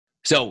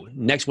So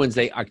next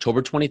Wednesday,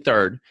 October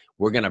 23rd,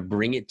 we're going to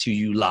bring it to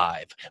you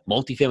live.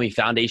 Multifamily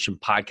Foundation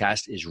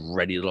podcast is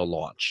ready to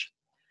launch.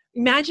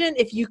 Imagine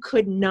if you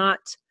could not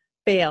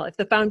fail, if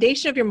the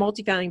foundation of your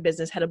multifamily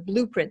business had a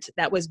blueprint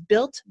that was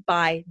built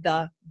by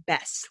the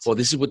best. Well,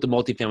 this is what the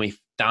Multifamily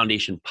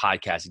Foundation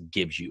podcast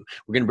gives you.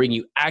 We're going to bring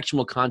you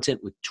actionable content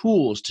with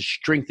tools to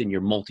strengthen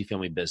your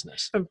multifamily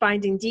business. From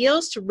finding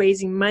deals to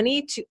raising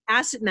money to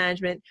asset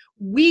management,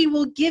 we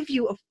will give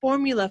you a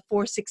formula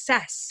for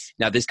success.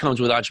 Now, this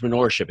comes with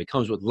entrepreneurship. It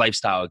comes with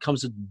lifestyle. It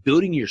comes with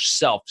building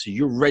yourself so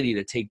you're ready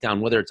to take down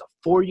whether it's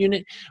a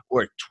 4-unit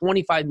or a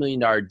 $25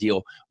 million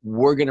deal.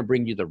 We're going to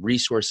bring you the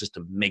resources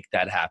to make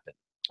that happen.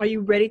 Are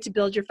you ready to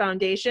build your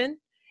foundation?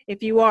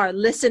 If you are,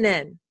 listen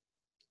in.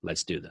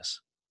 Let's do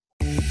this.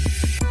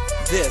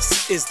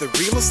 This is the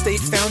Real Estate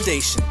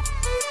Foundation,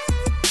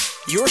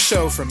 your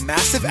show for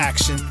massive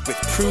action with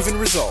proven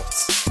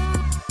results.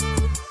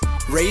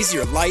 Raise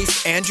your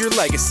life and your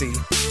legacy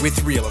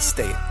with real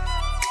estate.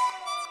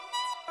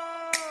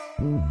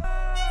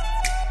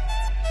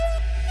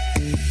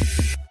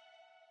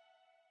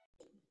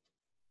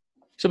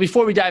 So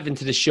before we dive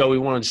into the show, we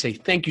wanted to say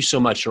thank you so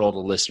much to all the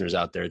listeners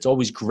out there. It's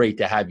always great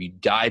to have you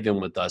dive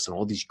in with us on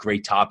all these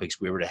great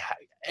topics we were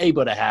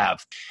able to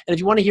have. And if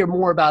you want to hear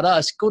more about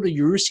us, go to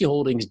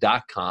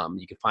urusiholdings.com.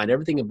 You can find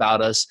everything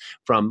about us,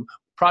 from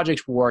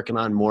projects we're working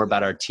on, more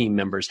about our team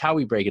members, how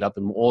we break it up,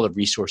 and all the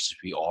resources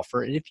we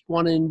offer. And if you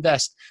want to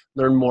invest,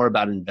 learn more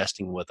about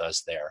investing with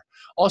us there.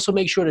 Also,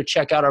 make sure to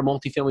check out our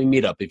multifamily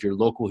meetup if you're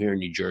local here in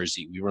New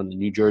Jersey. We run the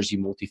New Jersey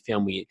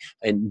Multifamily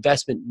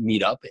Investment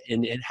Meetup,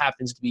 and it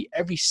happens to be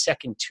every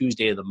second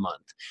Tuesday of the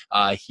month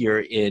here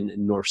in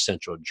North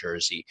Central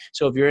Jersey.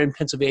 So if you're in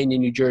Pennsylvania,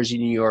 New Jersey,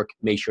 New York,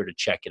 make sure to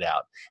check it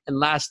out. And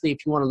lastly,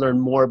 if you want to learn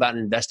more about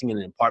investing in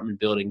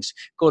apartment buildings,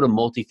 go to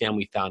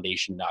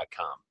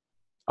multifamilyfoundation.com.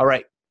 All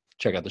right,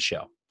 check out the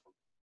show.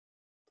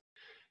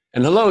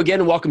 And hello again,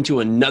 and welcome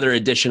to another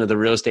edition of the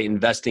Real Estate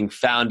Investing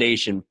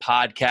Foundation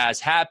podcast.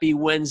 Happy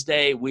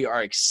Wednesday. We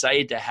are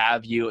excited to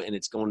have you, and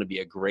it's going to be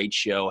a great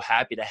show.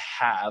 Happy to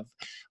have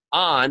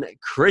on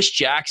Chris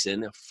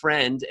Jackson, a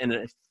friend and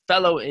a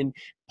fellow in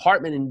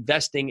apartment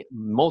investing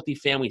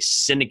multifamily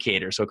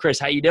syndicator. So Chris,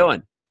 how you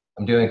doing?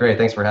 I'm doing great.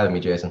 Thanks for having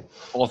me, Jason.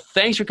 Well,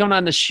 thanks for coming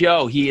on the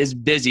show. He is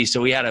busy, so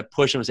we had to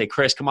push him and say,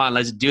 Chris, come on,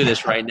 let's do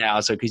this right now.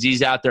 So because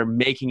he's out there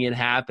making it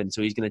happen.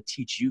 So he's going to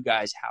teach you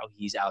guys how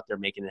he's out there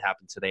making it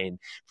happen today. And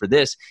for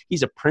this,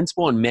 he's a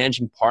principal and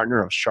managing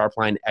partner of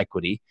Sharpline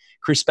Equity.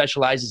 Chris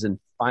specializes in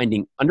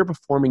finding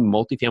underperforming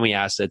multifamily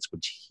assets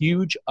with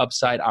huge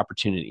upside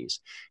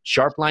opportunities.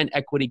 Sharpline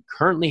Equity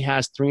currently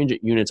has 300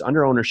 units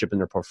under ownership in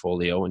their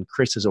portfolio, and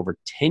Chris has over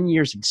 10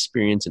 years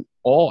experience in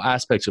all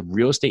aspects of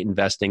real estate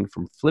investing,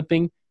 from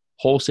flipping,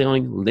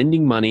 wholesaling,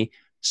 lending money,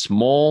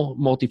 small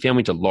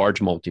multifamily to large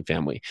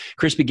multifamily.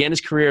 Chris began his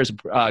career as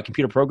a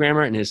computer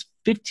programmer and has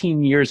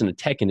 15 years in the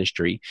tech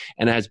industry,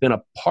 and has been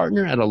a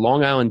partner at a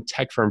Long Island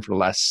tech firm for the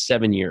last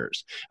 7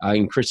 years.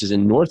 And Chris is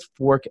in North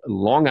Fork,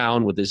 Long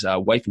Island with his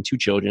wife and 2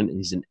 children, and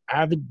he's an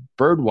avid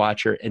bird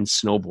watcher and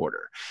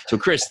snowboarder. So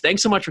Chris,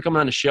 thanks so much for coming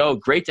on the show.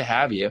 Great to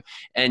have you.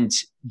 And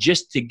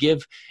just to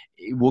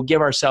we'll give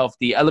ourselves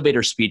the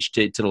elevator speech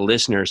to the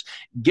listeners.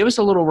 Give us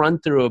a little run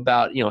through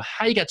about,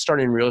 how you got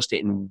started in real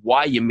estate and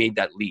why you made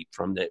that leap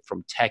from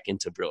tech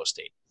into real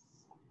estate.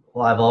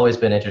 Well, I've always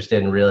been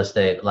interested in real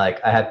estate.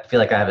 Like feel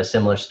like I have a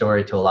similar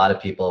story to a lot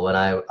of people. When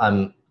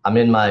I'm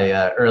in my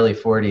early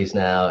 40s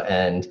now,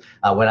 and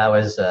when I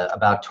was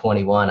about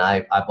 21,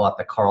 I bought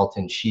the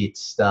Carlton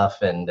Sheets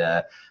stuff and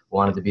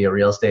wanted to be a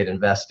real estate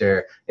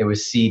investor. It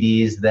was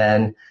CDs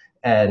then.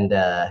 And,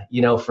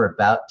 for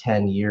about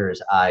 10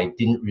 years, I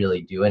didn't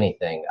really do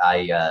anything.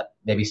 I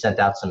maybe sent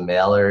out some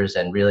mailers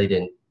and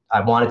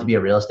I wanted to be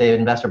a real estate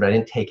investor, but I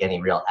didn't take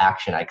any real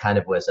action. I kind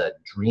of was a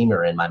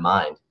dreamer in my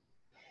mind.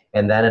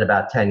 And then at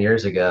about 10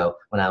 years ago,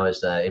 when I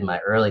was in my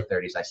early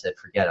 30s, I said,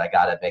 forget it, I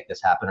got to make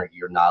this happen, or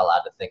you're not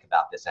allowed to think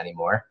about this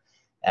anymore.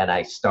 And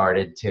I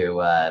started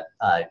to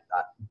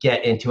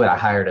get into it. I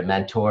hired a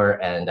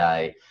mentor, and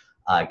I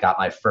got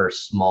my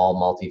first small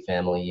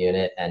multifamily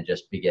unit and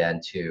just began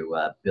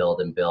to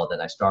build and build.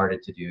 And I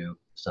started to do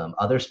some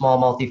other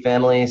small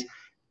multifamilies,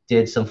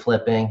 did some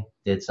flipping,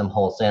 did some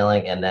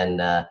wholesaling, and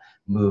then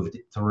moved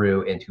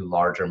through into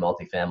larger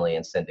multifamily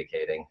and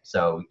syndicating.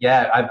 So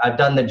yeah, I've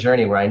done the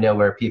journey where I know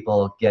where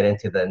people get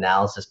into the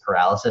analysis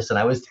paralysis, and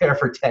I was there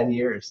for 10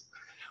 years.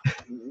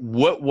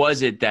 What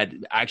was it that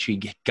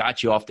actually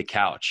got you off the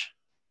couch?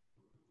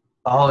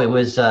 Oh, it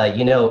was, I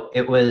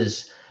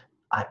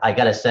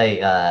got to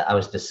say, I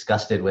was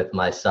disgusted with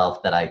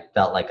myself that I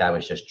felt like I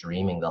was just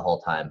dreaming the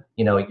whole time.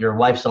 Your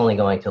wife's only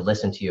going to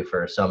listen to you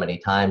for so many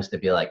times to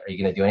be like, are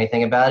you going to do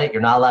anything about it?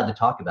 You're not allowed to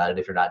talk about it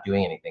if you're not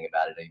doing anything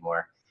about it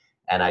anymore.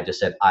 And I just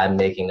said, I'm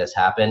making this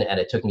happen. And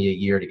it took me a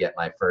year to get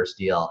my first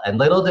deal. And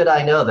little did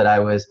I know that I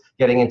was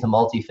getting into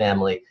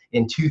multifamily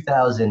in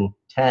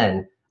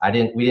 2010.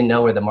 We didn't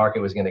know where the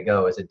market was going to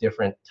go. It was a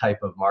different type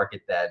of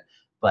market then,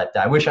 but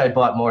I wish I'd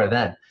bought more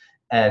then.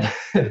 And,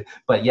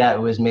 but yeah, it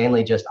was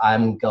mainly just,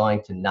 I'm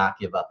going to not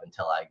give up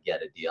until I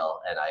get a deal.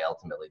 And I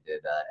ultimately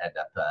did end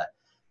up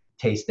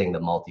tasting the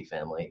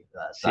multifamily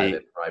side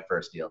of it for my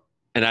first deal.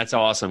 And that's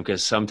awesome,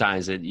 because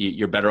sometimes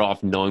you're better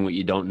off knowing what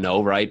you don't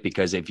know, right?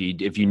 Because if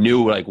you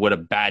knew like what a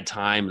bad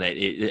time that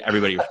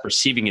everybody was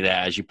perceiving it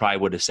as, you probably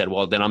would have said,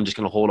 well, then I'm just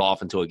going to hold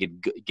off until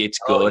it gets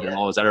good and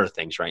all those other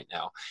things right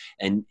now.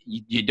 And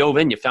you dove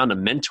in, you found a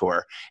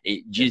mentor.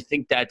 Do you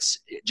think that's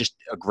just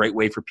a great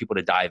way for people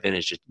to dive in,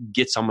 is just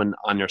get someone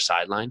on their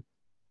sideline?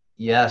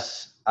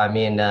 Yes. I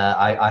mean,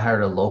 I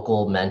hired a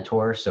local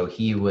mentor, so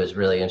he was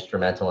really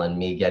instrumental in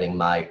me getting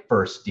my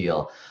first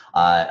deal.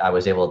 I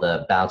was able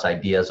to bounce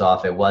ideas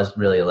off. It was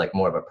really like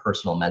more of a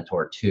personal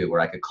mentor too,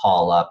 where I could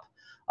call up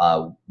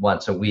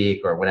once a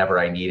week or whenever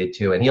I needed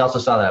to. And he also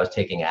saw that I was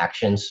taking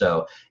action,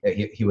 so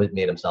he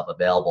made himself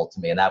available to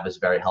me, and that was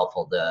very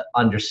helpful to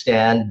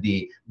understand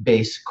the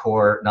base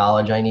core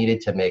knowledge I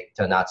needed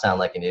to not sound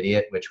like an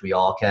idiot, which we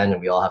all can, and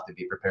we all have to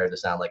be prepared to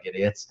sound like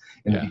idiots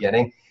in the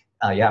beginning.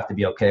 You have to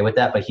be okay with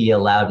that, but he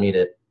allowed me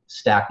to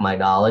stack my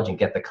knowledge and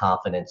get the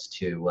confidence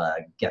to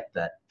get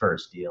that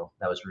first deal.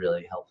 That was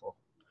really helpful.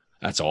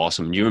 That's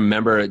awesome. Do you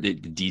remember the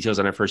details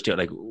on that first deal?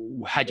 Like,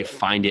 how'd you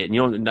find it? And,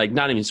 you know, like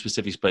not even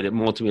specifics, but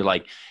ultimately,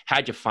 like,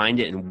 how'd you find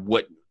it, and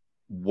what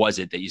was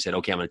it that you said,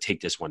 okay, I'm going to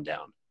take this one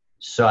down?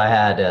 So I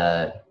had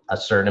a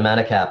certain amount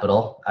of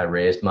capital. I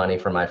raised money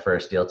for my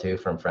first deal too,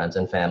 from friends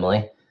and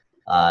family.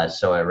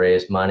 So I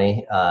raised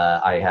money.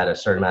 I had a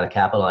certain amount of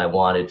capital. I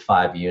wanted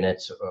 5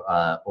 units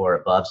or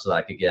above so that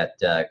I could get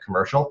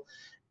commercial.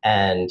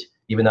 And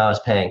even though I was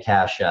paying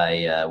cash,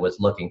 I was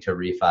looking to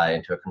refi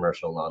into a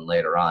commercial loan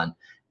later on.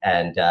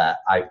 And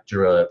I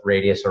drew a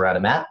radius around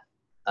a map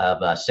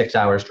of 6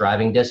 hours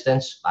driving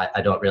distance.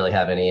 I don't really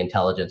have any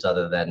intelligence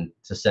other than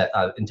to set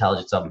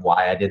intelligence of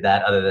why I did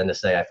that, other than to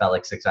say I felt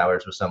like 6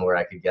 hours was somewhere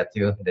I could get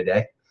to in a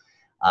day.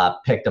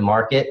 Picked a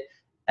market,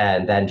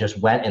 and then just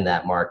went in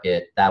that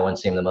market. That one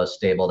seemed the most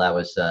stable. That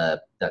was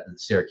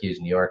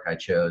Syracuse, New York, I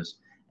chose,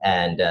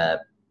 and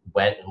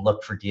went and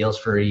looked for deals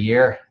for a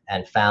year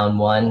and found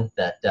one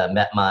that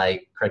met my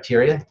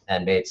criteria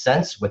and made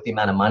sense with the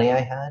amount of money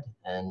I had,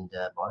 and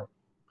bought it.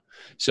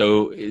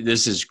 So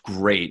this is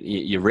great.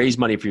 You raise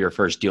money for your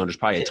first deal, and there's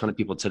probably a ton of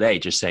people today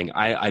just saying,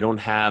 I don't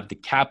have the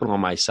capital on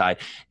my side.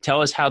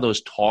 Tell us how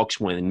those talks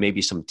went, and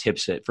maybe some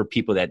tips for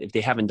people that if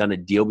they haven't done a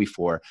deal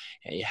before,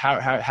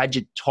 how'd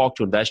you talk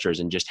to investors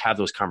and just have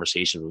those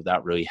conversations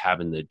without really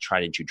having the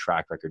tried and true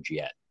track records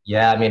yet?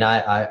 Yeah, I mean,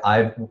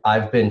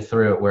 I've been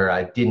through it where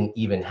I didn't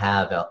even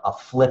have a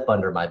flip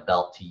under my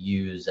belt to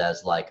use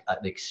as like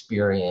an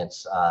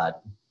experience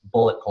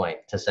bullet point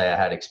to say I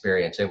had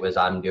experience. It was,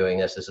 I'm doing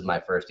this is my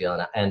first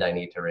deal, and I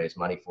need to raise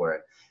money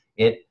for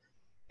it.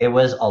 It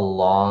was a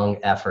long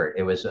effort.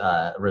 It was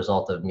a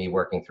result of me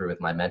working through with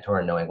my mentor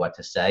and knowing what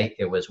to say.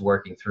 It was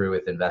working through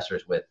with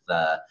investors with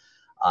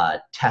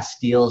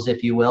test deals,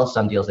 if you will,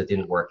 some deals that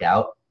didn't work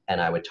out. And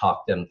I would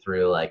talk them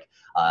through like,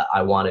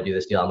 I want to do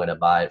this deal. I'm going to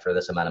buy it for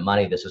this amount of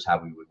money. This is how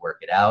we would work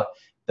it out.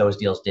 Those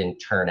deals didn't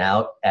turn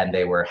out, and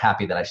they were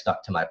happy that I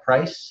stuck to my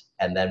price.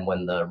 And then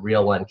when the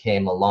real one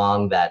came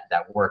along that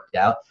worked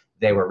out,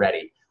 they were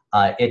ready.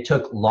 It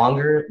took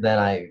longer than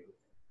I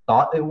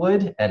thought it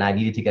would, and I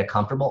needed to get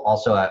comfortable.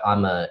 Also,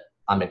 I'm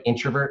an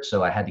introvert,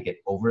 so I had to get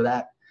over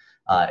that.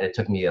 It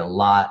took me a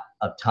lot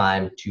of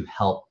time to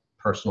help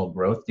personal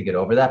growth to get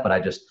over that,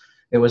 but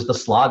it was the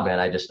slog, man.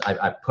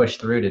 I pushed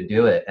through to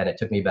do it, and it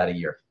took me about a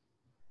year.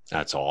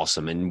 That's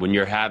awesome. And when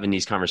you're having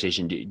these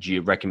conversations, do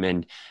you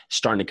recommend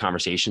starting the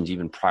conversations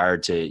even prior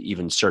to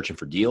even searching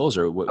for deals,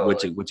 or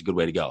what's a good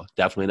way to go?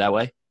 Definitely that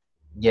way?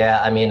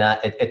 Yeah. I mean,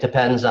 it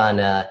depends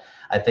on,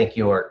 I think,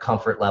 your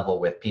comfort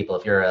level with people.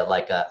 If you're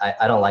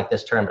I don't like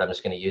this term, but I'm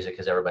just going to use it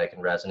because everybody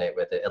can resonate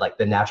with it. Like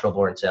the natural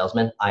born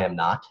salesman, I am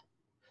not.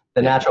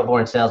 The natural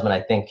born salesman,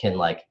 I think, can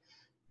like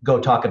go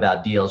talk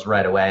about deals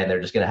right away, and they're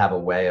just going to have a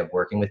way of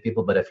working with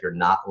people. But if you're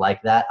not like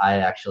that, I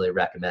actually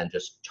recommend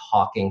just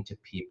talking to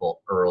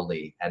people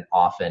early and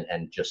often,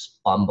 and just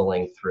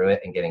fumbling through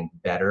it and getting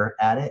better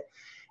at it,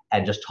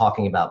 and just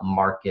talking about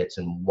markets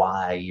and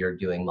why you're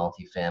doing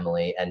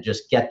multifamily, and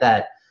just get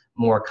that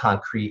more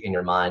concrete in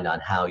your mind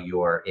on how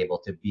you're able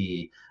to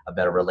be a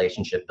better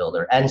relationship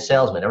builder and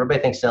salesman.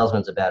 Everybody thinks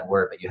salesman's a bad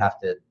word, but you have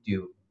to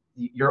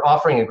you're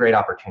offering a great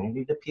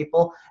opportunity to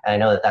people. And I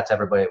know that that's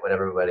what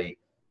everybody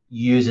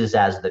uses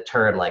as the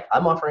term, like,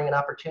 I'm offering an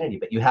opportunity,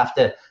 but you have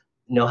to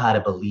know how to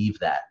believe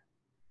that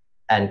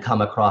and come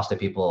across to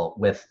people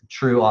with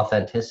true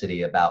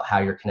authenticity about how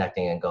you're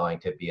connecting and going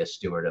to be a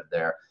steward of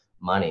their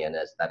money, and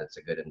that it's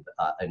a good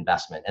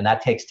investment. And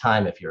that takes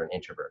time if you're an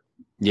introvert.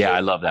 Yeah, so I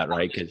love that,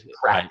 right?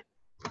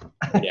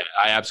 Yeah,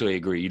 I absolutely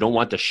agree. You don't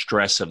want the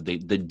stress of the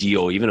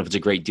deal, even if it's a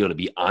great deal, to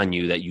be on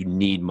you, that you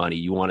need money.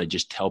 You want to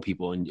just tell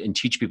people and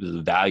teach people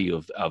the value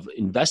of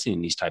investing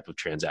in these type of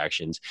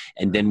transactions.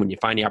 And then when you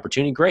find the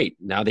opportunity, great.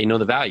 Now they know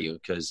the value,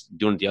 because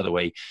doing it the other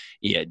way,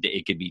 yeah,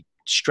 it could be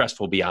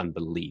stressful beyond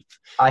belief.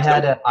 I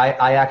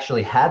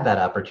actually had that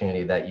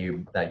opportunity that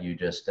you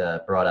just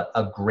brought up,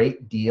 a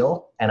great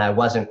deal, and I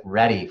wasn't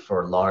ready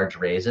for large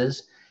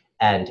raises.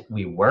 and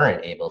we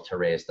weren't able to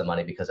raise the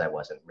money because I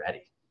wasn't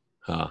ready.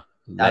 It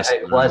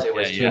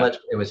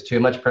was too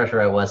much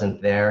pressure. I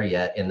wasn't there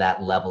yet in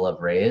that level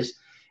of raise.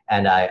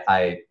 And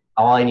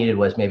all I needed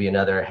was maybe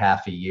another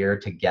half a year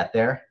to get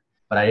there,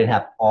 but I didn't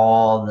have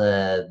all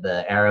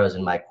the arrows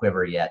in my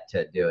quiver yet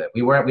to do it.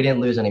 We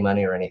didn't lose any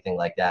money or anything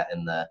like that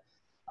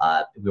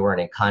we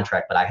weren't in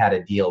contract, but I had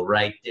a deal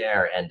right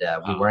there, and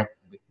we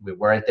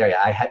weren't there yet.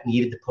 I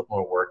needed to put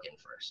more work in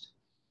first.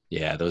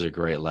 Yeah, those are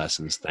great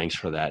lessons. Thanks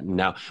for that.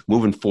 Now,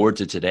 moving forward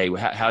to today,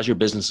 how's your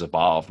business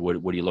evolved? What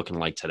are you looking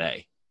like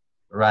today?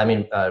 Right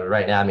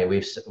now,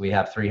 we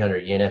have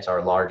 300 units.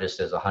 Our largest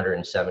is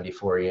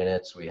 174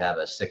 units. We have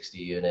a 60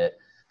 unit.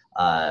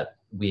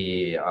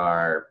 We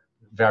are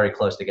very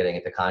close to getting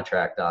into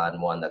contract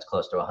on one that's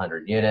close to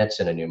 100 units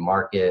in a new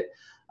market.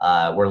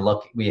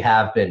 We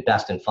have been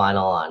best and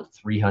final on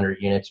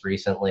 300 units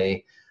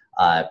recently.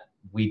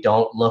 We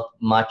don't look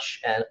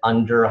much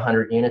under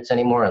 100 units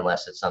anymore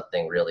unless it's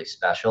something really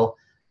special.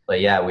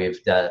 But yeah,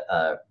 we've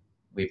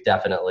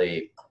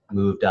definitely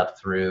moved up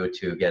through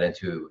to get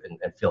into and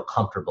feel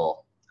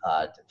comfortable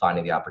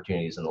finding the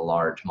opportunities in the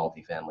large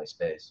multifamily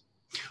space.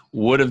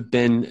 What have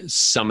been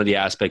some of the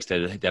aspects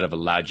that have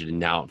allowed you to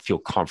now feel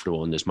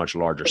comfortable in this much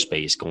larger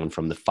space, going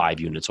from the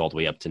 5 units all the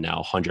way up to now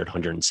 100,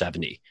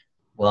 170?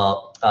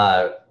 Well,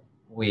 I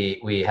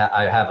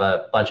have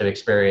a bunch of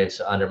experience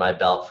under my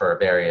belt for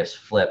various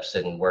flips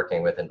and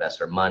working with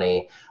investor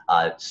money,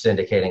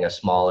 syndicating a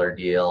smaller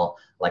deal,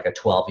 like a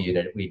 12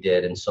 unit we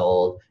did and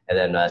sold, and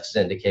then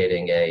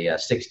syndicating a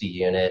 60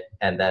 unit,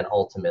 and then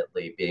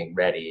ultimately being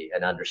ready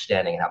and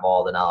understanding and have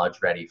all the knowledge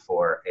ready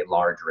for a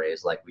large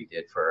raise like we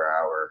did for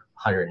our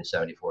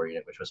 174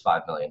 unit, which was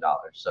 $5 million.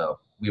 So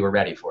we were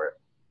ready for it.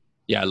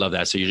 Yeah, I love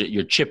that. So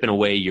you're chipping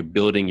away, you're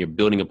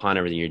building upon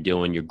everything you're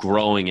doing, you're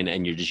growing,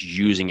 and you're just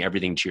using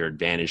everything to your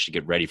advantage to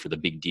get ready for the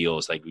big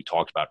deals like we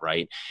talked about,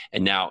 right?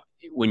 And now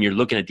when you're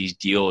looking at these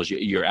deals,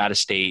 you're out of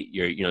state,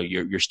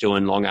 you're still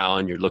in Long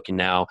Island, you're looking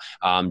now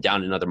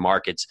down in other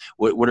markets.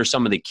 What are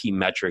some of the key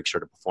metrics or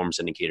the performance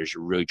indicators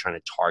you're really trying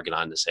to target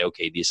on to say,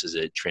 okay, this is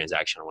a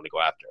transaction I want to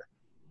go after?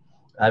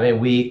 I mean,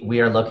 we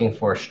are looking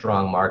for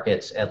strong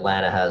markets.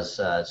 Atlanta has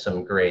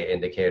some great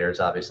indicators,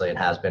 obviously, and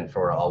has been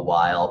for a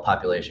while: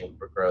 population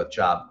growth,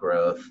 job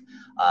growth,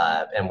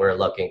 and we're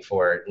looking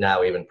for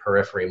now even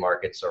periphery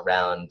markets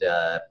around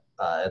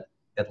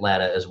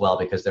Atlanta as well,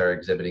 because they're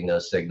exhibiting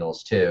those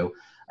signals too.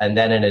 And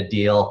then in a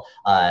deal,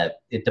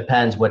 it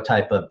depends what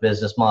type of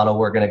business model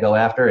we're going to go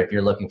after. If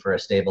you're looking for a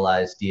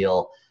stabilized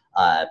deal,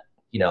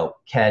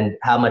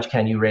 how much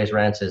can you raise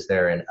rents? Is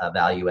there a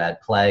value add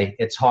play?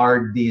 It's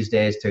hard these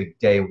days to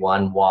day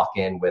one walk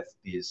in with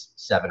these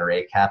 7 or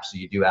 8 caps. So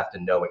you do have to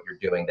know what you're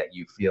doing, that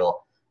you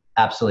feel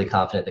absolutely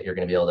confident that you're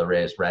going to be able to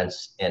raise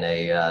rents in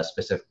a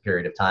specific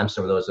period of time.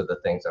 So those are the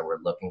things that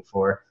we're looking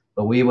for.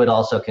 But we would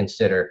also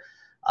consider,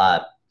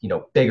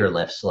 bigger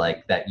lifts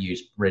like that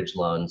use bridge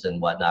loans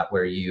and whatnot,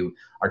 where you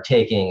are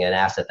taking an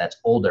asset that's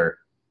older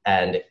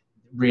and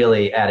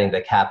really adding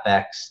the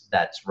CapEx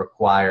that's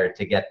required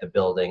to get the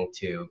building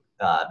to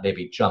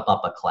maybe jump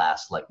up a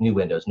class, like new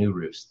windows, new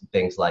roofs,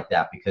 things like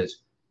that,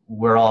 because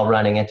we're all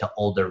running into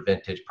older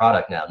vintage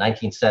product now.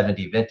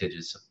 1970 vintage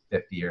is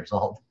 50 years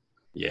old.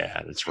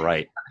 Yeah, that's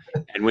right.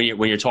 And when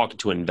you're talking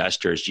to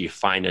investors, do you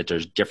find that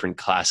there's different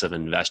class of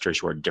investors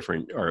who are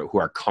different or who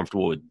are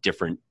comfortable with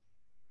different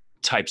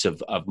types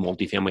of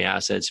multifamily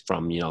assets,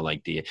 from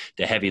like the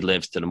heavy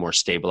lifts to the more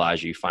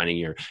stabilized? Are you finding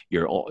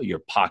you're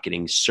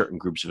pocketing certain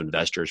groups of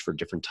investors for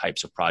different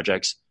types of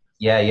projects?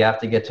 Yeah, you have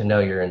to get to know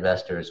your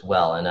investors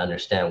well and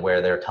understand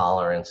where their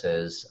tolerance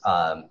is.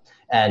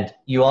 And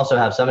you also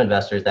have some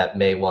investors that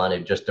may want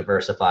to just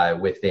diversify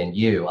within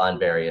you on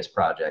various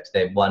projects.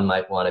 One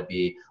might want to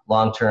be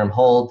long-term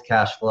hold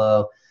cash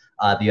flow.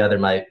 The other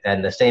might,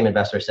 and the same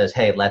investor says,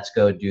 hey, let's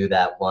go do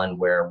that one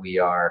where we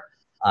are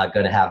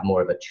going to have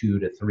more of a 2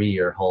 to 3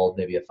 year hold,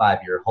 maybe a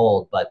 5-year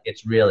hold, but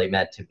it's really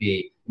meant to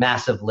be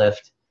massive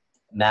lift,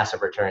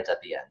 massive returns at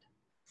the end.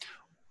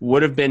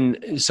 What have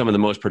been some of the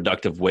most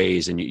productive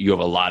ways, and you have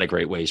a lot of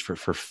great ways for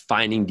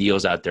finding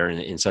deals out there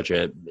in such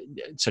a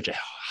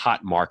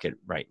hot market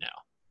right now?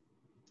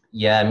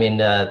 Yeah, I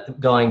mean,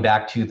 going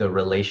back to the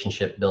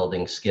relationship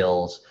building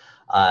skills,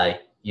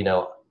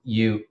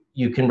 you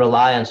can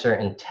rely on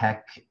certain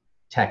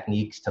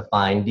techniques to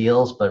find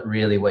deals, but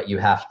really what you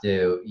have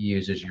to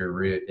use as your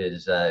root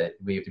is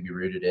we have to be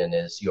rooted in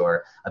is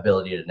your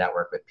ability to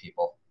network with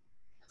people.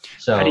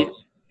 So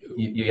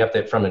you have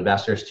to, from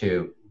investors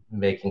to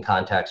making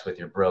contacts with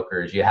your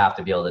brokers, you have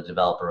to be able to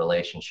develop a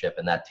relationship,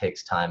 and that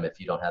takes time if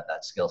you don't have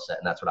that skill set,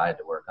 and that's what I had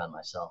to work on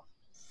myself.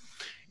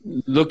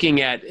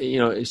 Looking at,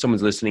 if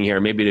someone's listening here,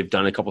 maybe they've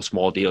done a couple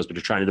small deals, but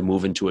they're trying to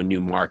move into a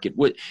new market.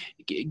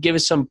 Give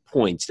us some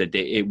points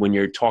that when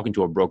you're talking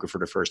to a broker for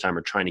the first time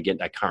or trying to get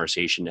that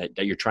conversation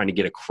that you're trying to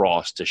get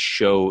across to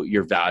show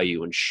your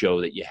value and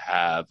show that you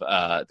have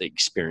the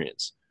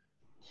experience.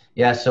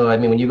 Yeah. So, I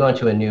mean, when you go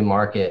into a new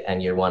market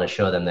and you want to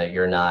show them that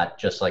you're not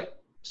just like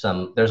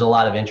there's a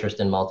lot of interest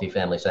in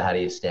multifamily. So how do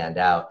you stand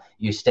out?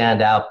 You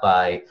stand out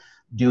by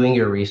doing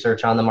your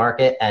research on the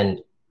market and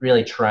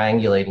really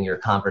triangulating your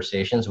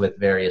conversations with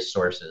various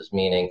sources,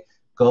 meaning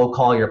go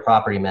call your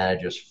property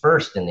managers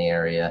first in the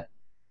area,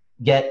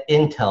 get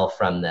intel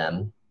from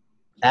them,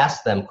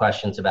 ask them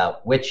questions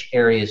about which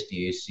areas do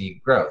you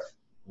see growth,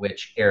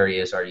 which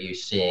areas are you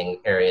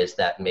seeing areas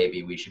that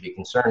maybe we should be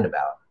concerned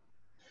about,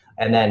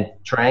 and then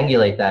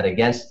triangulate that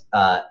against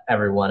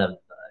every one of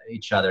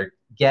each other,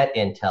 get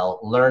intel,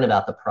 learn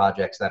about the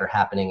projects that are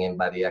happening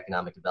by the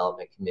economic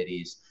development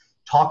committees,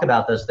 talk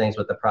about those things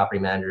with the property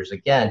managers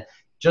again,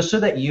 just so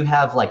that you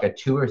have like a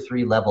 2 or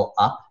 3 level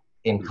up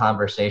in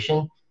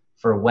conversation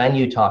for when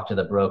you talk to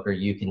the broker.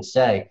 You can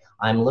say,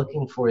 I'm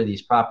looking for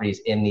these properties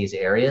in these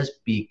areas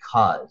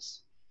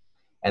because,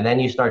 and then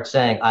you start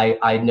saying,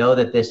 I know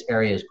that this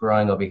area is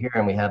growing over here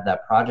and we have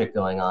that project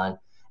going on,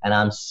 and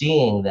I'm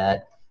seeing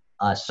that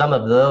some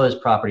of those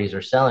properties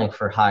are selling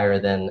for higher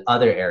than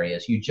other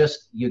areas.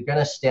 You're going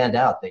to stand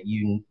out that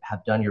you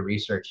have done your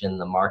research in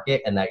the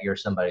market and that you're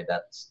somebody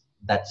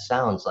that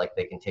sounds like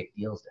they can take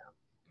deals down.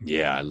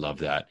 Yeah, I love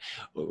that.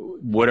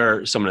 What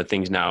are some of the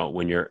things now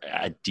when you're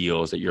at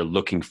deals that you're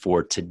looking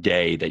for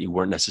today that you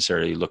weren't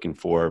necessarily looking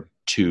for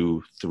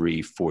 2,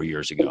 3, 4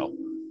 years ago?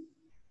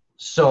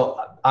 So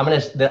I'm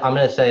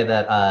gonna say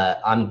that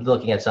I'm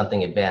looking at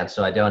something advanced.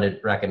 So I don't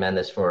recommend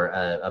this for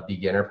a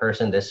beginner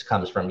person. This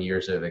comes from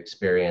years of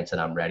experience,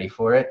 and I'm ready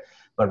for it.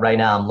 But right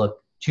now,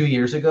 2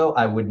 years ago,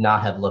 I would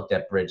not have looked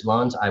at bridge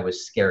loans. I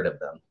was scared of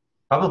them,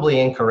 probably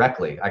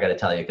incorrectly. I got to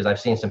tell you, because I've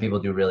seen some people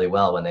do really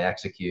well when they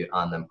execute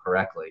on them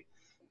correctly.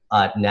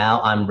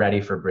 Now I'm ready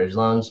for bridge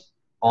loans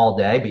all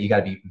day, but you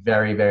got to be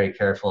very, very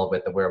careful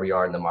with where we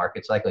are in the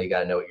market cycle. You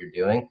got to know what you're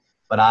doing.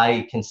 But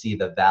I can see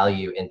the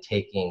value in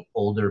taking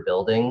older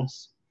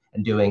buildings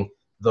and doing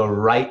the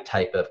right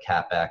type of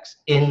CapEx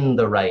in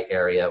the right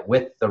area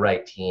with the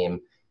right team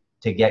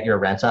to get your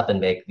rents up and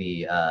make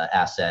the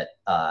asset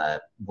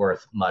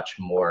worth much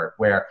more,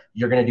 where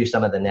you're going to do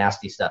some of the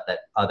nasty stuff that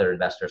other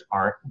investors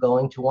aren't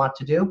going to want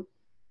to do.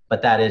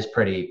 But that is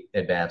pretty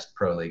advanced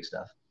pro league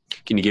stuff.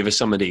 Can you give us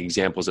some of the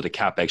examples of the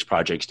CapEx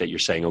projects that you're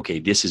saying, okay,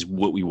 this is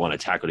what we want to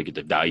tackle to get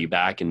the value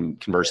back?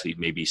 And conversely,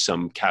 maybe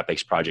some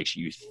CapEx projects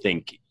you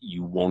think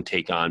you won't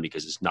take on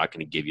because it's not going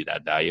to give you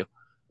that value?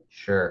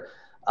 Sure.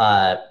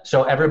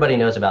 So everybody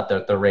knows about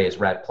the raise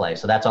rent play.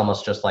 So that's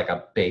almost just like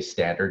a base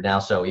standard now.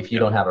 So if you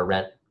don't have a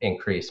rent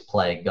increase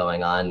play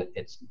going on,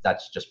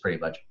 that's just pretty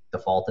much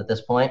default at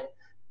this point.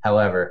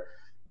 However,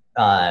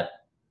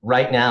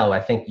 right now,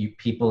 I think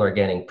people are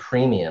getting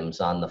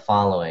premiums on the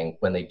following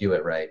when they do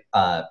it right.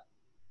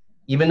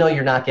 Even though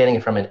you're not getting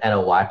it from an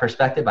NOI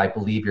perspective, I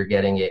believe you're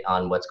getting it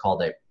on what's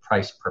called a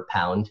price per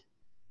pound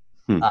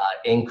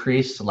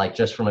increase, like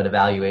just from an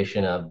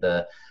evaluation of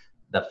the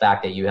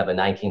fact that you have a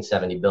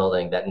 1970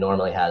 building that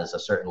normally has a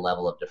certain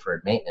level of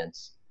deferred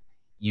maintenance.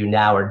 You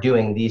now are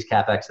doing these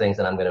CapEx things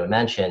that I'm going to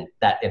mention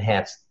that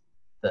enhance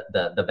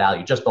the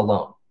value just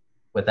alone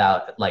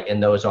without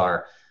and those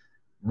are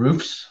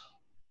roofs,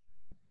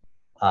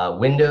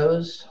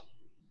 windows,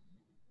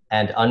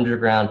 and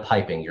underground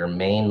piping, your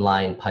main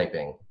line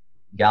piping.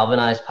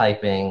 Galvanized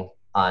piping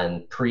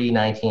on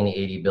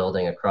pre-1980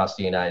 building across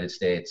the United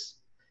States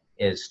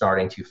is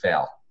starting to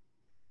fail.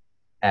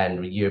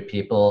 And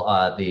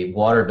the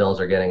water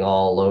bills are getting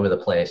all over the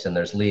place, and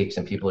there's leaks,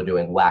 and people are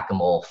doing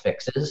whack-a-mole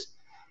fixes.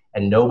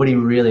 And nobody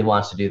really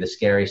wants to do the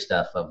scary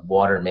stuff of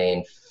water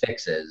main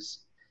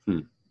fixes.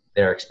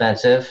 They're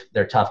expensive,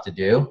 they're tough to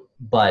do,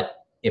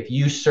 but if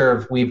you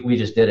serve, we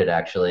just did it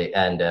actually,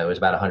 and it was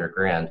about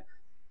 $100,000.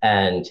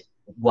 And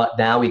what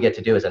now we get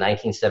to do is a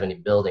 1970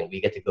 building,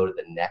 we get to go to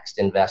the next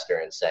investor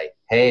and say,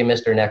 hey,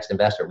 Mr. Next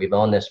Investor, we've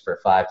owned this for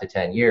 5 to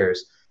 10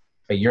 years,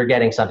 but you're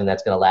getting something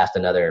that's going to last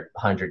another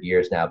 100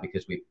 years now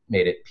because we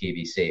made it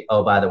PVC.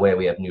 Oh, by the way,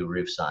 we have new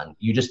roofs on.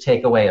 You just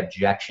take away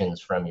objections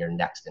from your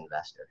next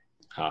investor.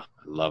 I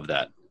love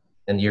that.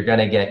 And you're going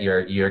to get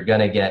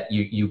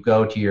you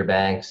go to your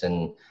banks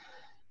and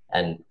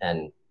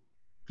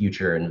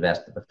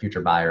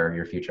future buyer,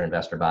 your future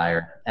investor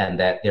buyer, and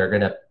that they're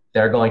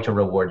going to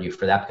reward you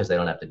for that because they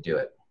don't have to do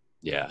it.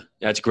 Yeah,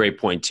 that's a great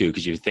point too,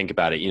 because you think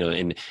about it,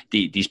 and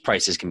these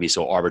prices can be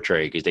so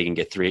arbitrary because they can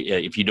get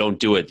if you don't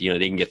do it,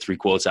 they can get 3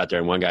 quotes out there,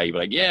 and one guy you'd be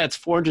like, yeah, it's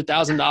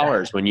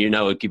 $400,000 when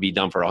it could be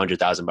done for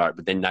 $100,000,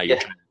 but then now you're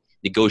trying to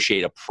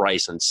negotiate a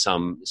price on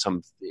some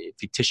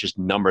fictitious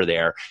number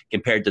there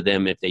compared to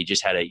them if they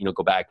just had to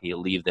go back and you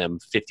leave them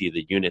 50 of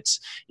the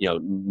units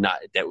not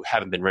that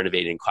haven't been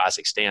renovated in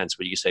classic stance,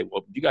 but you say,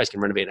 well, you guys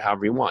can renovate it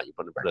however you want. You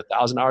put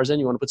 $1,000 in,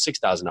 you want to put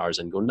 $6,000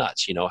 in, go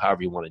nuts,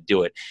 however you want to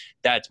do it.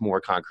 That's more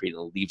concrete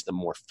and leaves them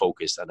more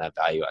focused on that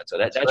value add. So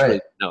that's right.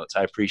 Really notes.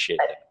 I appreciate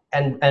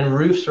that. And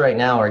roofs right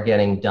now are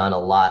getting done a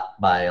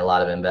lot by a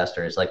lot of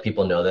investors. Like,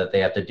 people know that they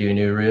have to do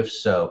new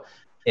roofs, so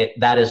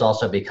that is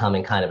also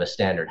becoming kind of a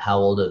standard. How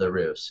old are the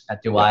roofs?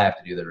 Do I have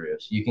to do the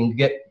roofs? You can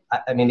get,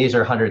 these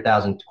are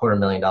 $100,000,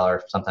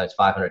 $250,000, sometimes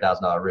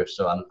 $500,000 roofs.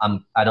 So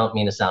I don't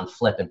mean to sound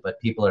flippant, but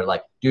people are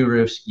like, do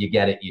roofs, you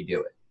get it, you do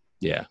it.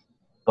 Yeah.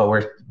 But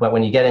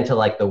when you get into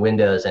the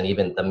windows and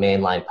even the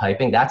mainline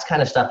piping, that's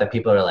kind of stuff that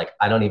people are like,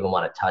 I don't even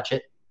want to touch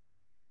it.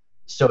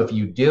 So if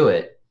you do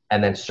it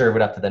and then serve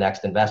it up to the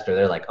next investor.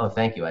 They're like, oh,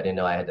 thank you. I didn't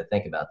know I had to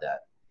think about that.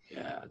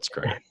 Yeah, that's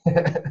great.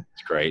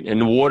 It's great. And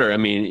the water, I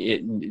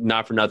mean,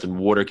 not for nothing,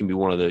 water can be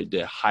one of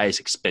the highest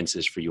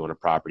expenses for you on a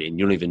property. And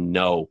you don't even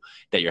know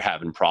that you're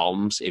having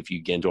problems. If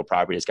you get into a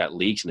property that's got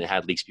leaks and it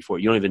had leaks before,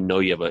 you don't even know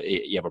you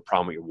have a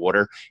problem with your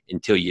water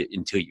until you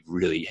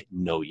really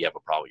know you have a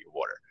problem with your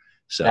water.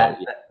 So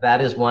that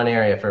is one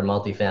area for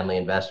multifamily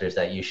investors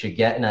that you should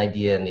get an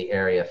idea in the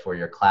area for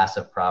your class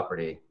of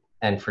property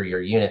and for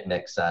your unit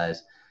mix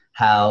size,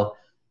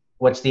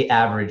 what's the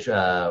average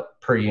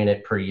per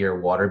unit per year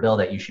water bill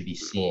that you should be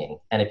seeing.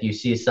 And if you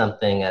see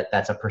something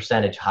that's a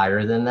percentage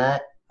higher than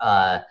that,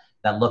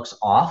 that looks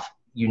off,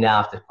 you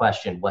now have to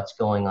question what's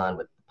going on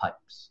with the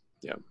pipes.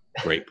 Yeah.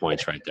 Great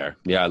points right there.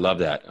 Yeah, I love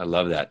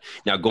that.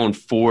 Now, going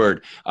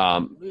forward,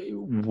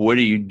 what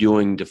are you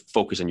doing to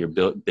focus on your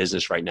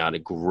business right now to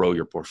grow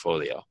your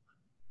portfolio?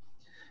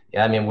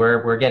 Yeah, I mean,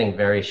 we're getting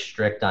very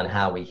strict on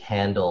how we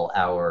handle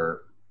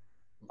our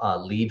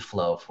lead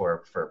flow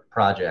for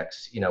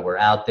projects. You know, we're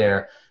out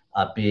there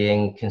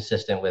being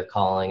consistent with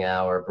calling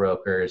our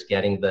brokers,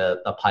 getting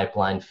the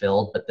pipeline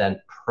filled, but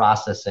then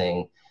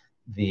processing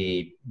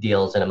the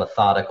deals in a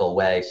methodical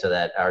way so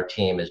that our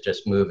team is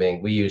just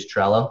moving. We use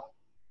Trello.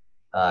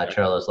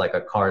 Trello is like a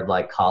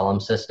card-like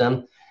column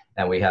system,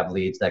 and we have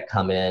leads that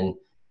come in,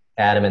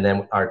 add them, and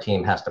then our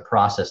team has to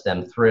process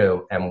them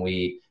through, and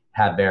we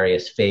have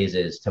various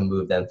phases to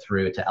move them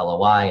through to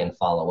LOI and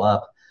follow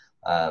up.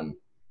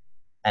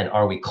 And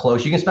are we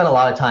close? You can spend a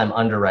lot of time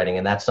underwriting,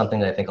 and that's something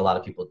that I think a lot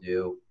of people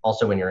do.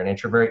 Also, when you're an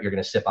introvert, you're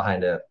going to sit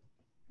behind a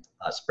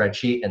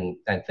spreadsheet and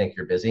think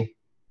you're busy.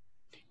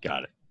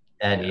 Got it.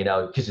 And, you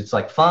know, because it's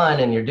like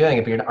fun and you're doing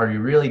it, but are you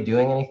really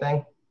doing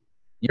anything?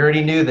 You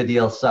already knew the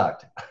deal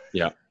sucked.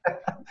 Yeah.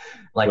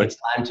 It's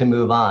time to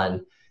move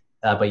on,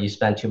 but you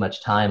spend too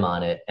much time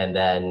on it, and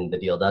then the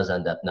deal does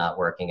end up not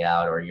working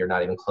out, or you're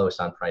not even close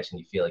on price and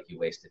you feel like you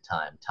wasted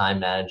time. Time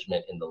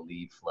management in the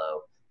lead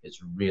flow is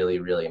really,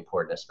 really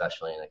important,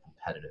 especially in a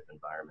competitive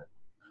environment.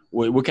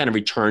 What kind of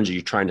returns are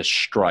you trying to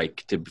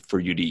strike for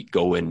you to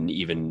go and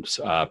even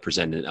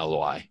present an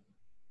LOI?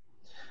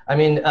 I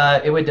mean,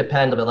 it would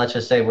depend, but let's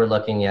just say we're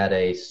looking at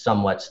a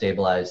somewhat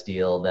stabilized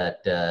deal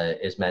that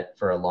is meant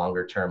for a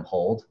longer term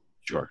hold.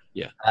 Sure.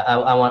 Yeah.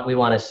 We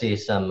want to see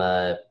some,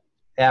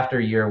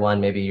 after year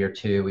one, maybe year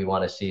two, we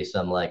want to see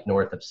some like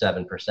north of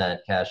 7%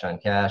 cash on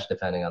cash,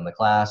 depending on the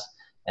class,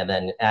 and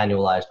then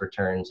annualized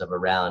returns of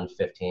around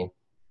 15.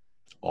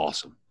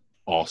 Awesome.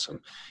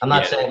 I'm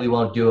not saying we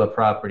won't do a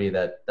property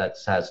that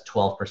has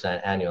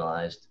 12%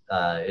 annualized.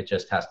 It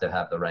just has to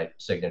have the right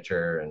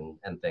signature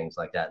and things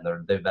like that.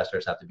 And the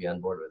investors have to be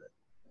on board with it.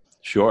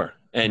 Sure.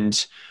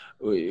 And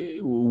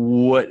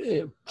what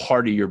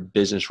part of your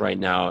business right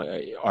now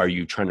are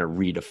you trying to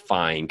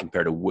redefine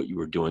compared to what you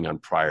were doing on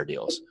prior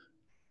deals?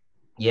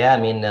 Yeah, I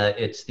mean,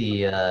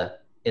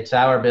 it's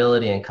our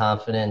ability and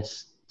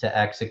confidence to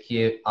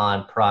execute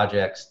on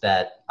projects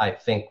that I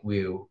think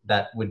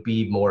that would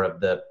be more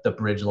of the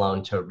bridge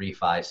loan to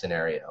refi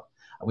scenario.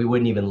 We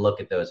wouldn't even look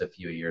at those a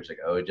few years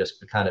ago. It would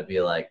just kind of be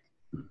like,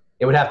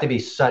 it would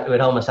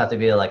almost have to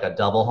be like a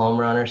double home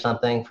run or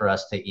something for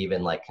us to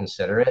even like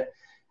consider it.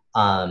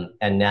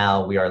 And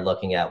now we are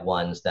looking at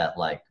ones that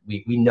like,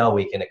 we know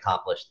we can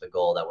accomplish the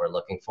goal that we're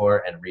looking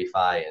for and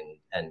refi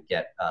and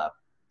get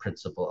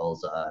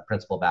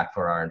principal back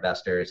for our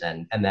investors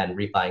and then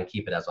refi and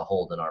keep it as a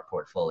hold in our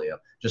portfolio.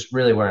 Just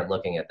really weren't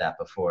looking at that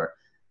before.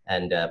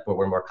 And but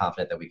we're more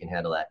confident that we can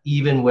handle that,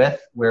 even with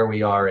where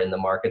we are in the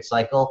market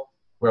cycle,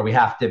 where we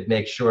have to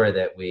make sure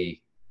that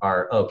we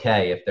are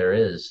okay if there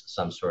is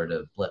some sort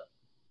of blip.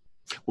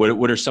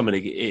 What are some of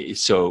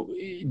so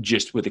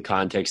just with the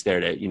context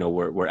there that, you know,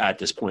 we're at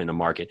this point in the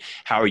market,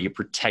 how are you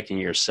protecting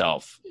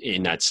yourself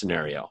in that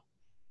scenario?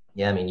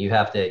 Yeah, I mean, you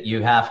have got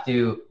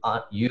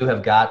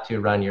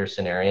to run your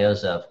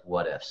scenarios of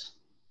what ifs.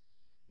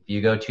 If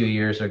you go 2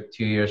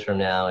 years from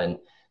now and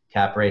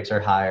cap rates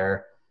are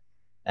higher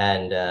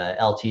and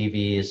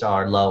LTVs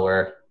are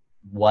lower,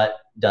 what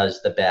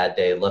does the bad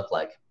day look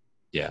like?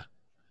 Yeah.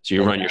 So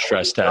you run your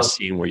stress test,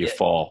 seeing where you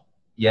fall.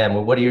 Yeah. I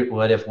mean, what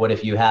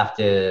if you have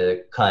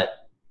to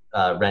cut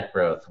rent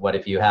growth? What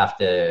if you have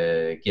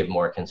to give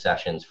more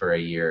concessions for a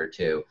year or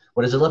two?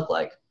 What does it look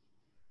like?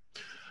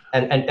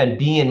 And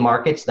be in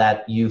markets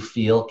that you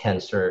feel can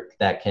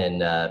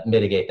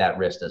mitigate that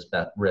risk as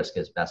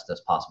best as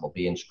possible.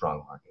 Be in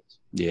strong markets.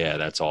 Yeah,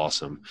 that's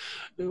awesome.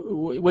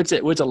 What's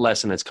a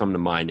lesson that's come to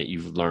mind that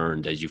you've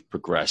learned as you've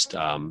progressed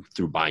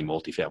through buying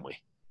multifamily?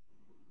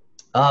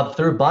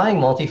 Through buying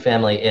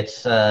multifamily,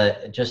 it's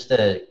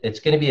it's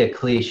going to be a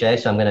cliche,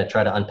 so I'm going to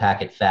try to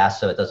unpack it fast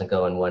so it doesn't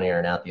go in one ear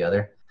and out the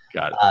other.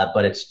 Got it.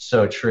 But it's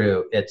so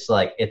true. It's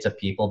like, it's a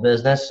people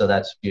business. So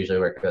that's usually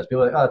where it goes.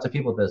 People are like, oh, it's a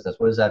people business.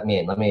 What does that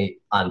mean? Let me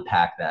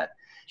unpack that.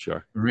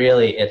 Sure.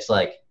 Really, it's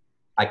like,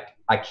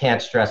 I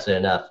can't stress it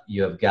enough.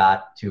 You have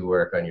got to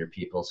work on your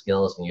people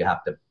skills and you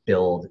have to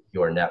build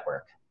your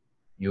network.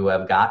 You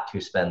have got to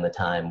spend the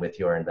time with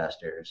your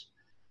investors.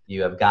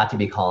 You have got to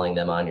be calling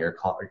them on your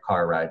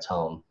car rides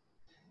home.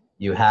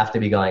 You have to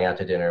be going out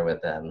to dinner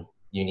with them.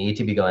 You need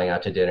to be going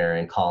out to dinner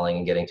and calling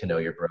and getting to know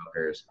your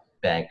brokers,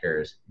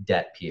 bankers,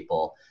 debt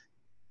people.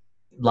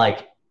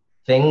 Like,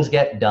 things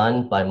get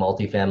done by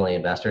multifamily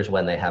investors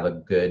when they have a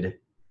good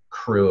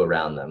crew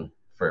around them,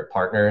 for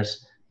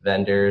partners,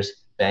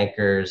 vendors,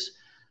 bankers,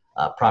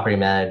 property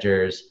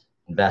managers,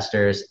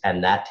 investors,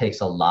 and that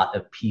takes a lot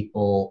of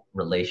people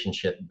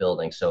relationship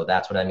building. So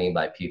that's what I mean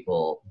by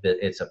people.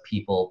 It's a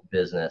people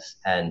business.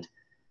 And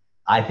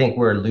I think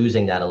we're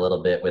losing that a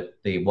little bit with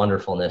the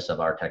wonderfulness of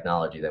our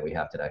technology that we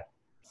have today.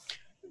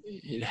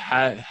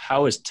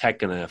 How is tech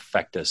going to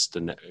affect us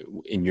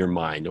in your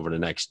mind over the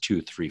next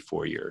 2, 3,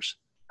 4 years?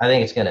 I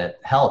think it's going to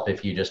help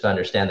if you just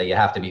understand that you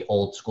have to be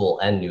old school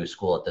and new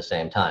school at the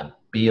same time.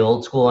 Be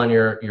old school on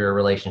your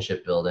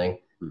relationship building.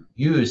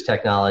 Use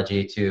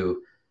technology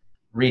to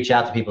reach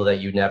out to people that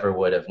you never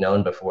would have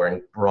known before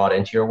and brought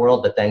into your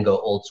world, but then go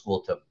old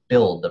school to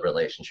build the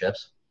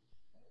relationships.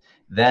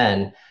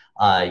 Then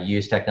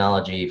use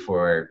technology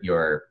for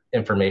your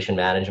information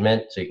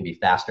management so you can be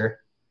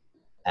faster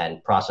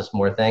and process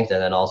more things,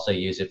 and then also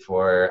use it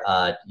for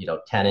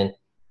tenant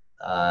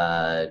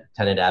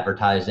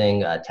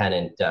advertising,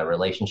 tenant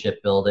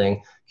relationship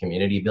building,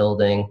 community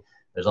building.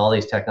 There's all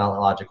these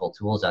technological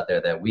tools out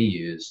there that we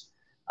use,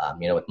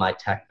 with my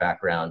tech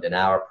background in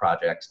our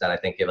projects, that I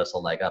think give us a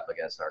leg up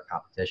against our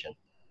competition.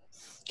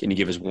 Can you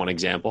give us one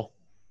example?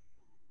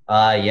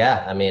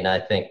 Yeah, I mean, I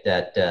think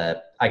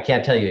that I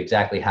can't tell you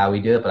exactly how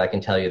we do it, but I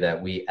can tell you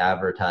that we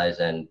advertise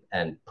and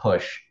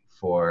push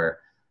for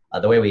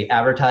the way we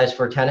advertise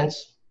for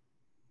tenants,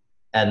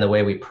 and the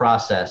way we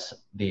process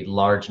the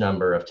large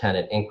number of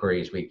tenant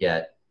inquiries we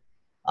get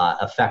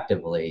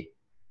effectively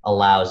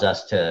allows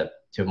us to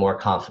more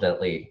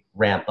confidently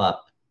ramp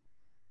up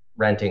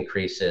rent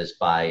increases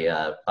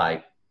by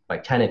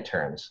tenant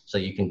terms. So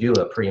you can do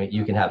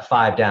you can have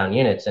 5 down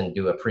units and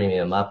do a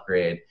premium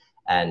upgrade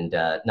and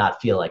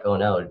not feel like, oh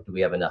no, do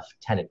we have enough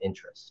tenant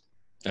interest?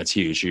 That's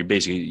huge.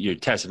 You're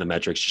testing the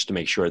metrics just to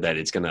make sure that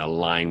it's going to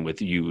align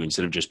with you,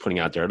 instead of just putting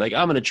out there like,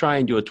 I'm going to try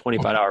and do a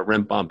 $25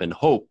 rent bump and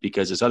hope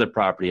because this other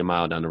property a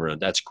mile down the road.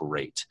 That's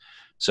great.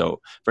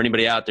 So for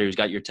anybody out there who's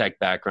got your tech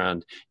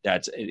background,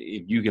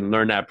 if you can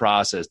learn that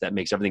process, that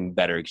makes everything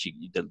better, because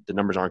the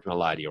numbers aren't going to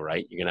lie to you,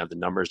 right? You're going to have the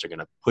numbers. They're going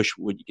to push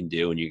what you can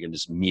do, and you can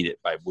just meet it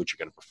by what you're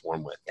going to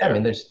perform with. Yeah, I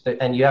mean,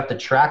 and you have to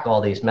track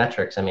all these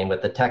metrics. I mean,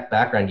 with the tech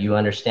background, you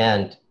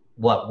understand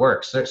what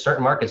works.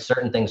 Certain markets,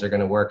 certain things are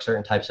going to work.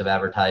 Certain types of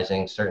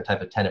advertising, certain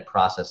type of tenant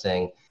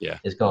processing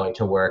is going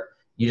to work.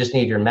 You just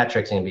need your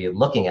metrics and be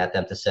looking at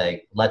them to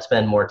say, let's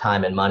spend more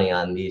time and money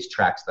on these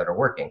tracks that are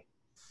working.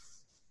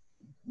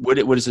 What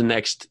is the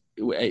next?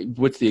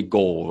 What's the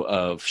goal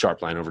of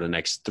Sharpline over the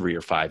next 3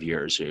 or 5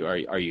 years?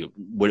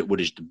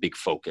 What is the big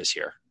focus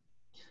here?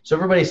 So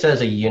everybody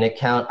says a unit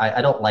count.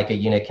 I don't like a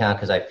unit count,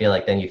 because I feel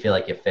like then you feel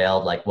like you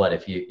failed. Like, what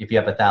if you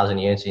have 1,000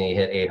 units and you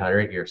hit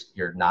 800,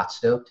 you're not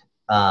stoked.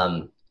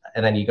 And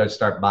then you go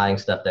start buying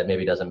stuff that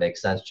maybe doesn't make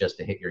sense just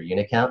to hit your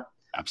unit count.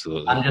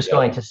 Absolutely. I'm just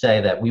going to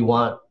say that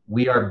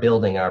we are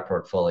building our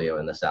portfolio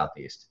in the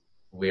Southeast.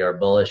 We are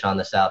bullish on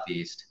the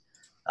Southeast,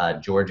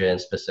 Georgia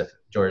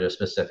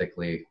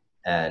specifically,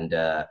 and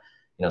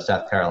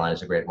South Carolina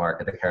is a great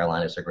market. The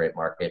Carolinas are a great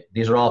market.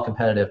 These are all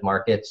competitive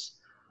markets,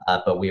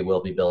 but we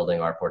will be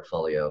building our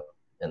portfolio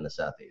in the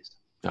Southeast.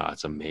 Oh,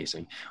 it's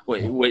amazing. Do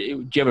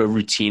you have a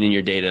routine in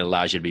your day that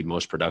allows you to be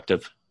most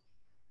productive?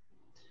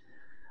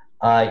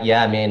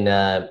 Yeah, I mean,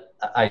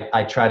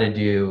 I try to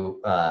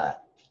do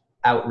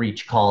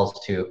outreach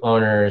calls to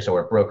owners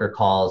or broker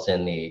calls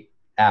in the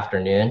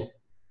afternoon,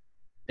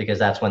 because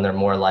that's when they're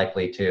more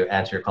likely to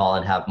answer your call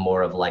and have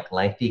more of like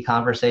lengthy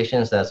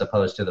conversations, as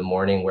opposed to the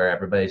morning where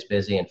everybody's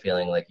busy and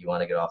feeling like you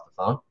want to get off the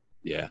phone.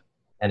 Yeah.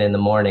 And in the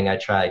morning, I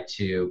try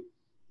to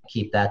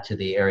keep that to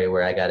the area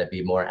where I got to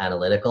be more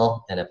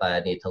analytical. And if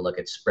I need to look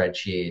at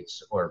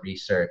spreadsheets or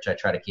research, I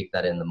try to keep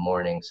that in the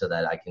morning so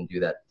that I can do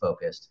that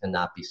focused and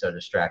not be so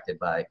distracted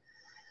by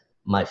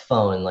my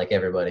phone like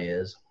everybody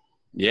is.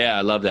 Yeah,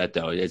 I love that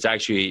though. It's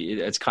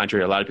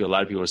contrary to a lot of people. A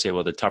lot of people say,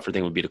 well, the tougher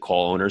thing would be to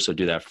call owners, so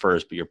do that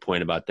first. But your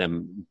point about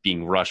them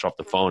being rushed off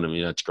the phone, I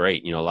mean, that's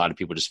great. A lot of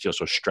people just feel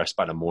so stressed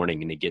by the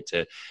morning, and they get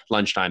to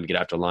lunchtime, get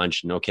after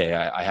lunch, and okay,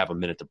 I have a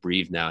minute to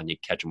breathe now, and you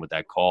catch them with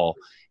that call.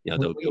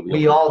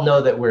 We all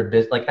know that we're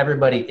busy. Like,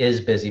 everybody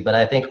is busy, but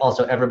I think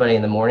also everybody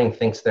in the morning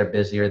thinks they're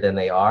busier than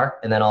they are,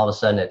 and then all of a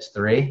sudden it's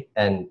 3,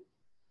 and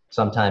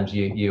sometimes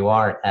you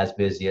aren't as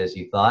busy as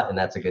you thought, and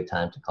that's a good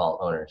time to call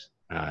owners.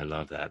 I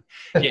love that.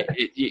 Yeah,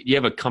 you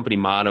have a company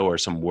motto or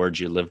some words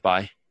you live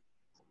by?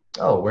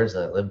 Oh, words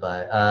that I live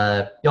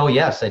by. Oh,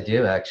 yes, I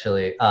do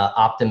actually.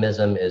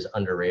 Optimism is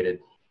underrated.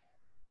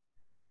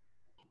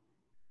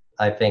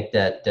 I think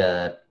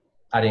that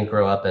I didn't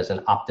grow up as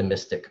an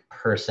optimistic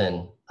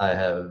person. I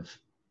have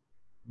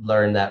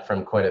learned that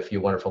from quite a few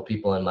wonderful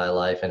people in my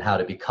life, and how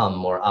to become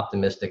more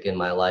optimistic in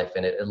my life.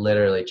 And it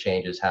literally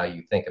changes how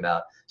you think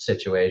about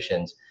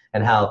situations,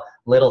 and how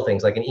little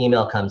things like an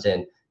email comes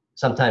in.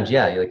 Sometimes,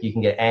 you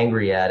can get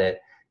angry at it,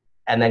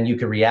 and then you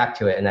can react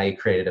to it, and now you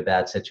created a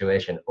bad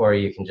situation. Or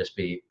you can just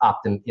be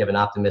you have an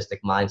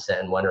optimistic mindset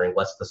and wondering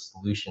what's the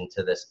solution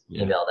to this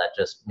email that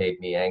just made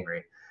me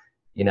angry.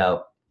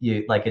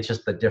 It's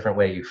just the different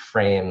way you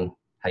frame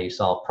how you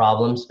solve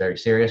problems, very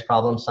serious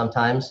problems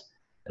sometimes,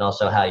 and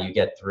also how you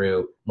get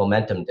through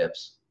momentum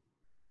dips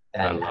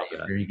and how you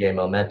regain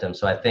momentum.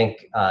 So I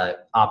think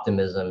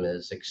optimism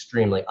is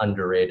extremely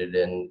underrated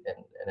in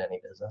any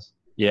business.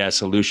 Yeah,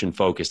 solution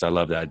focused. I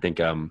love that. I think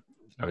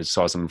I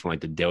saw something from like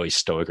the Daily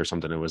Stoic or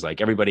something. It was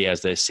like everybody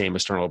has the same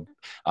external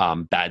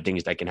bad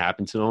things that can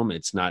happen to them.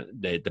 It's not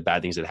the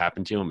bad things that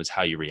happen to them. It's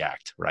how you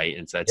react, right?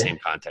 It's that same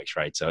context,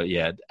 right? So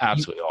yeah,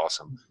 absolutely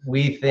awesome.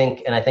 We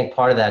think, and I think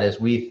part of that is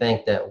we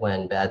think that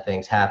when bad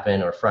things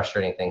happen or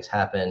frustrating things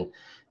happen,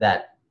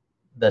 that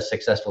the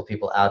successful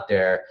people out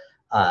there,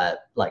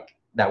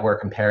 that we're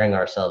comparing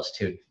ourselves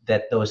to,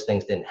 that those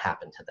things didn't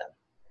happen to them.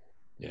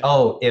 Yeah.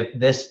 Oh, if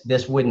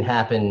this wouldn't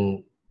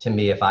happen to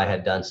me if I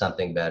had done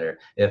something better,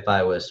 if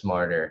I was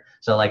smarter.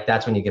 So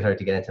that's when you start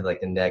to get into the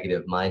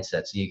negative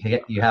mindset. So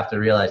you have to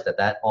realize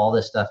that all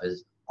this stuff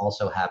is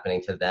also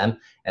happening to them,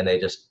 and they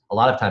just a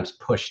lot of times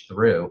push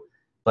through.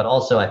 But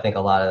also I think a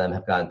lot of them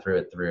have gone through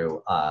it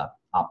through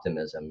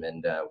optimism,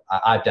 and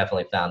I've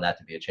definitely found that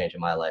to be a change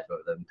in my life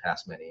over the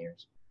past many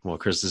years. Well,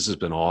 Chris, this has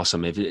been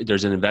awesome. If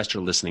there's an investor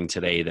listening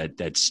today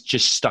that's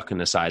just stuck in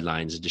the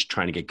sidelines and just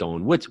trying to get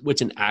going,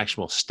 what's an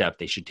actual step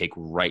they should take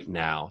right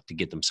now to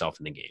get themselves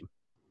in the game?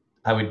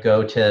 I would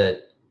go to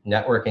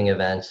networking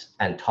events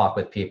and talk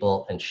with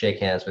people and shake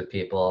hands with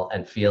people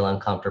and feel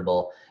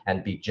uncomfortable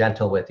and be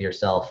gentle with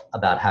yourself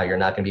about how you're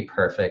not going to be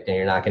perfect and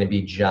you're not going to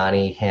be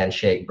Johnny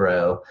handshake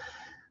bro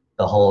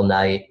the whole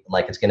night.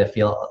 It's going to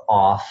feel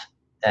off,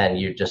 and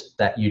you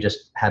just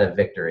had a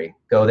victory.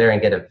 Go there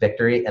and get a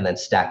victory, and then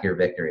stack your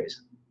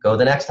victories. Go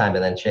the next time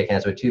and then shake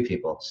hands with 2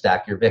 people.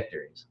 Stack your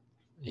victories.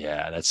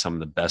 Yeah, that's some of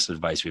the best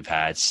advice we've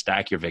had.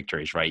 Stack your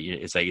victories, right?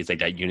 It's like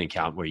that unit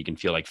count where you can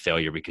feel like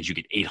failure because you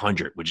get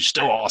 800, which is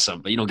still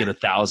awesome, but you don't get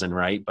 1,000,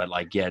 right? But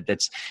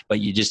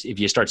if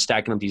you start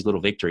stacking up these little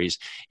victories,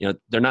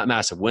 they're not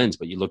massive wins,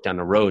 but you look down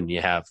the road and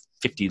you have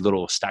 50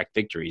 little stacked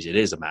victories. It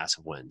is a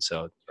massive win.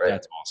 So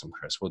That's awesome,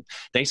 Chris. Well,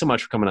 thanks so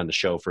much for coming on the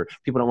show. For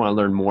people that want to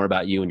learn more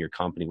about you and your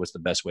company, what's the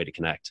best way to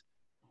connect?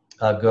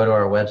 Go to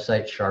our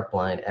website,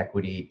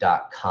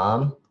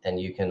 sharpblindequity.com. And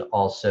you can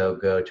also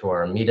go to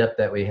our meetup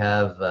that we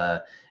have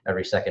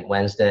every second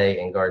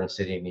Wednesday in Garden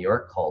City, New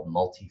York, called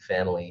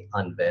Multifamily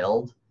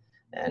Unveiled.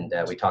 And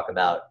we talk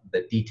about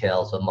the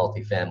details of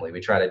multifamily. We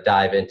try to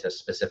dive into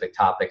specific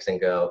topics and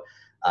go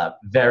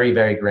very,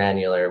 very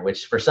granular,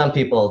 which for some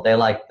people, they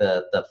like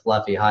the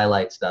fluffy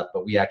highlight stuff,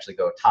 but we actually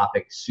go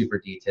topic super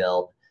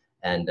detailed.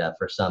 And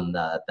for some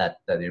that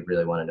they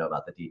really want to know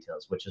about the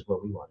details, which is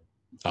what we want.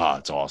 Oh,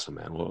 it's awesome,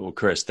 man. Well,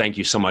 Chris, thank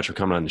you so much for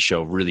coming on the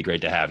show. Really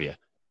great to have you.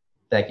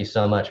 Thank you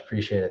so much.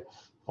 Appreciate it.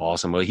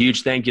 Awesome. Well, a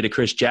huge thank you to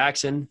Chris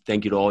Jackson.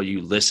 Thank you to all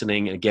you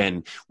listening.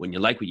 Again, when you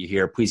like what you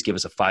hear, please give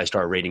us a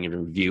 5-star rating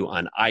and review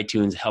on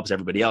iTunes. It helps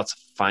everybody else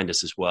find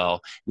us as well.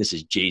 This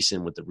is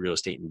Jason with the Real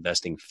Estate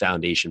Investing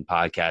Foundation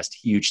podcast.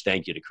 Huge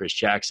thank you to Chris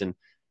Jackson.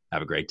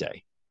 Have a great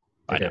day.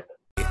 Bye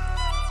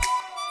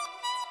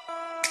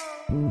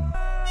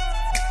now.